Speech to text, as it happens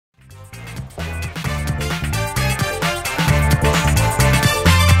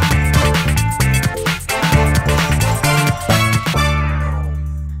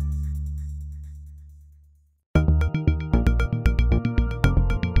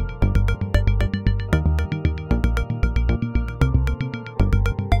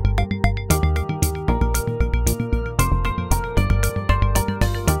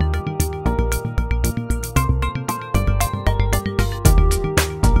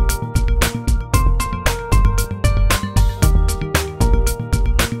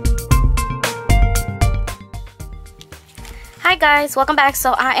guys, welcome back.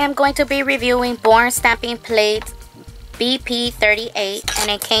 So I am going to be reviewing Born Stamping Plate BP-38,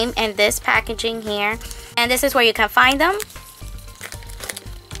 and it came in this packaging here, and this is where you can find them.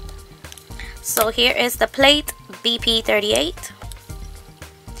 So here is the plate BP-38,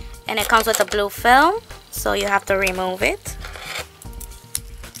 and it comes with a blue film, so you have to remove it.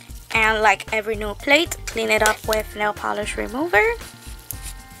 And like every new plate, clean it up with nail polish remover.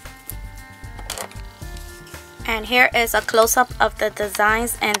 And here is a close-up of the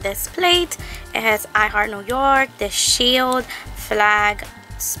designs in this plate. It has I Heart New York, the shield, flag,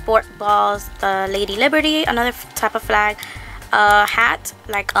 sport balls, the Lady Liberty, another type of flag, a hat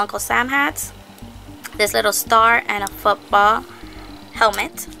like Uncle Sam hats, this little star, and a football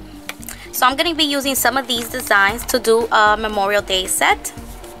helmet. So I'm going to be using some of these designs to do a Memorial Day set.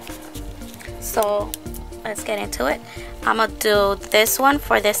 So let's get into it. I'm gonna do this one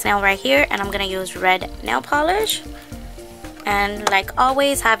for this nail right here, and I'm gonna use red nail polish. And like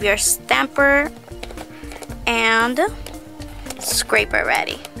always, have your stamper and scraper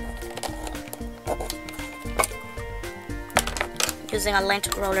ready. Using a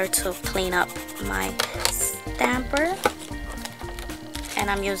lint roller to clean up my stamper. And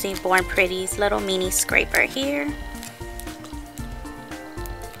I'm using Born Pretty's little mini scraper here.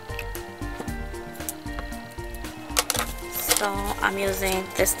 So I'm using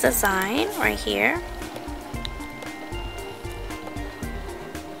this design right here.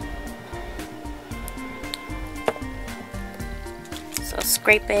 So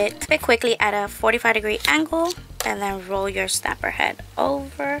scrape it quickly at a 45-degree angle, and then roll your stamper head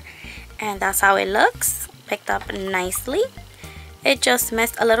over, and that's how it looks. Picked up nicely. It just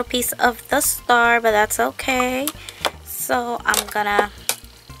missed a little piece of the star, but that's okay. So I'm gonna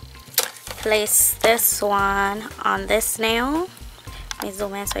place this one on this nail. Let me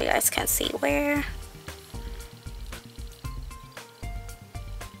zoom in so you guys can see where.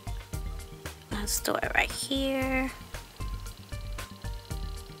 Let's do it right here.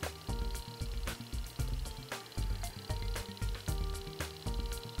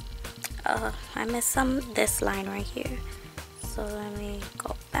 I missed this line right here, so let me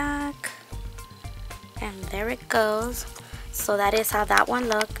go back, and there it goes. So that is how that one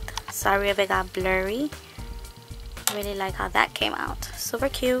looked. Sorry if it got blurry. I really like how that came out. Super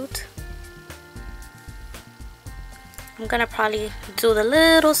cute. I'm gonna probably do the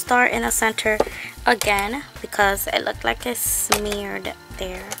little star in the center again because it looked like it smeared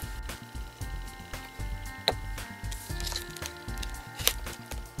there.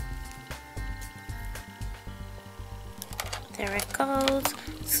 There it goes.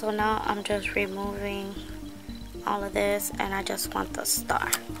 So now I'm just removing all of this, and I just want the star.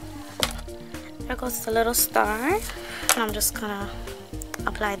 There goes the little star, and I'm just gonna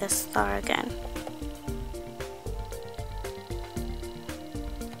apply the star again.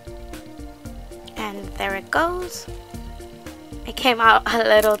 And there it goes. It came out a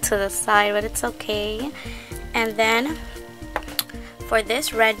little to the side, but it's okay. And then for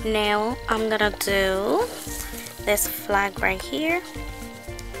this red nail, I'm gonna do this flag right here.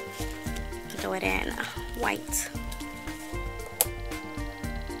 Do it in white.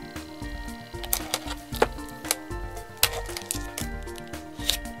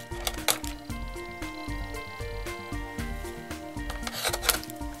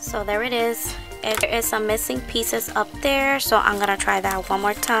 So there it is. There is some missing pieces up there, so I'm gonna try that one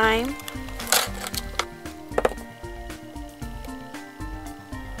more time.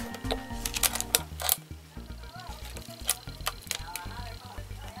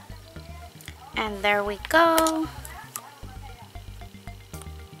 And there we go.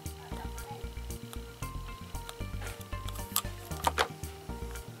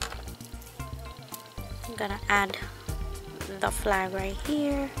 I'm gonna add the flag right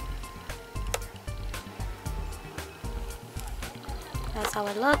here. That's how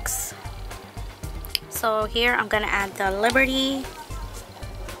it looks. So here I'm gonna add the Liberty.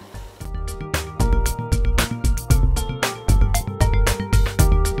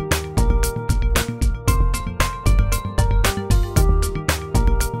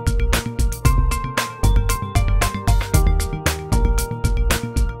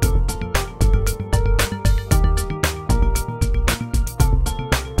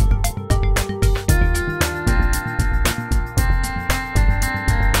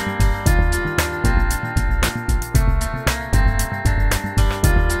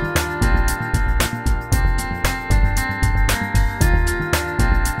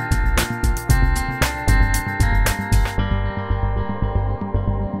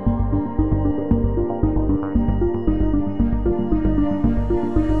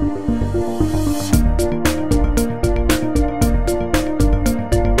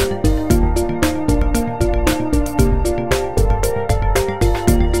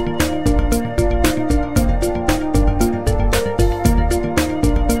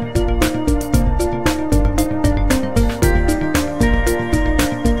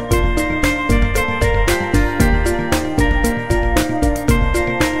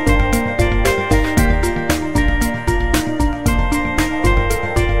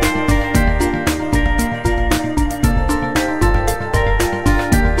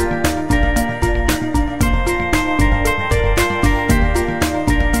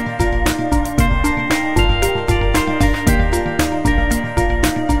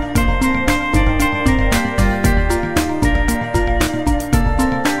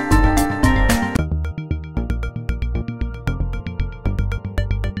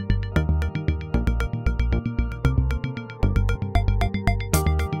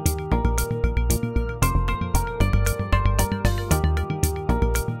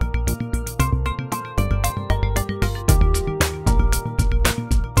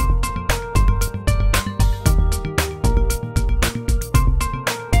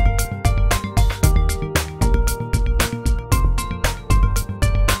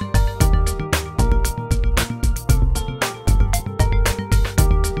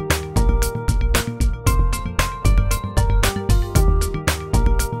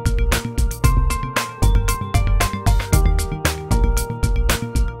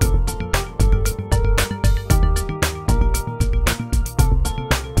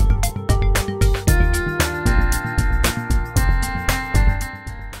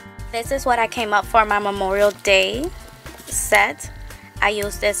 this is what I came up for my Memorial Day set. I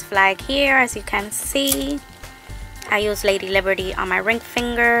used this flag here, as you can see. I used Lady Liberty on my ring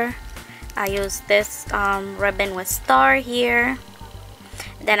finger. I used this ribbon with star here.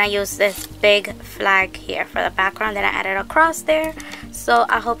 Then I used this big flag here for the background that I added across there. So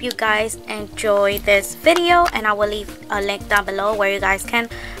I hope you guys enjoy this video, and I will leave a link down below where you guys can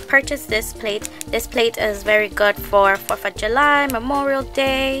purchase this plate. This plate is very good for 4th of July, Memorial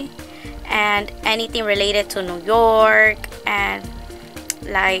Day, and anything related to New York and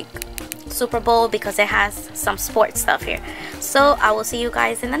like Super Bowl, because it has some sports stuff here. So I will see you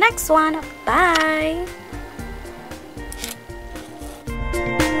guys in the next one. Bye.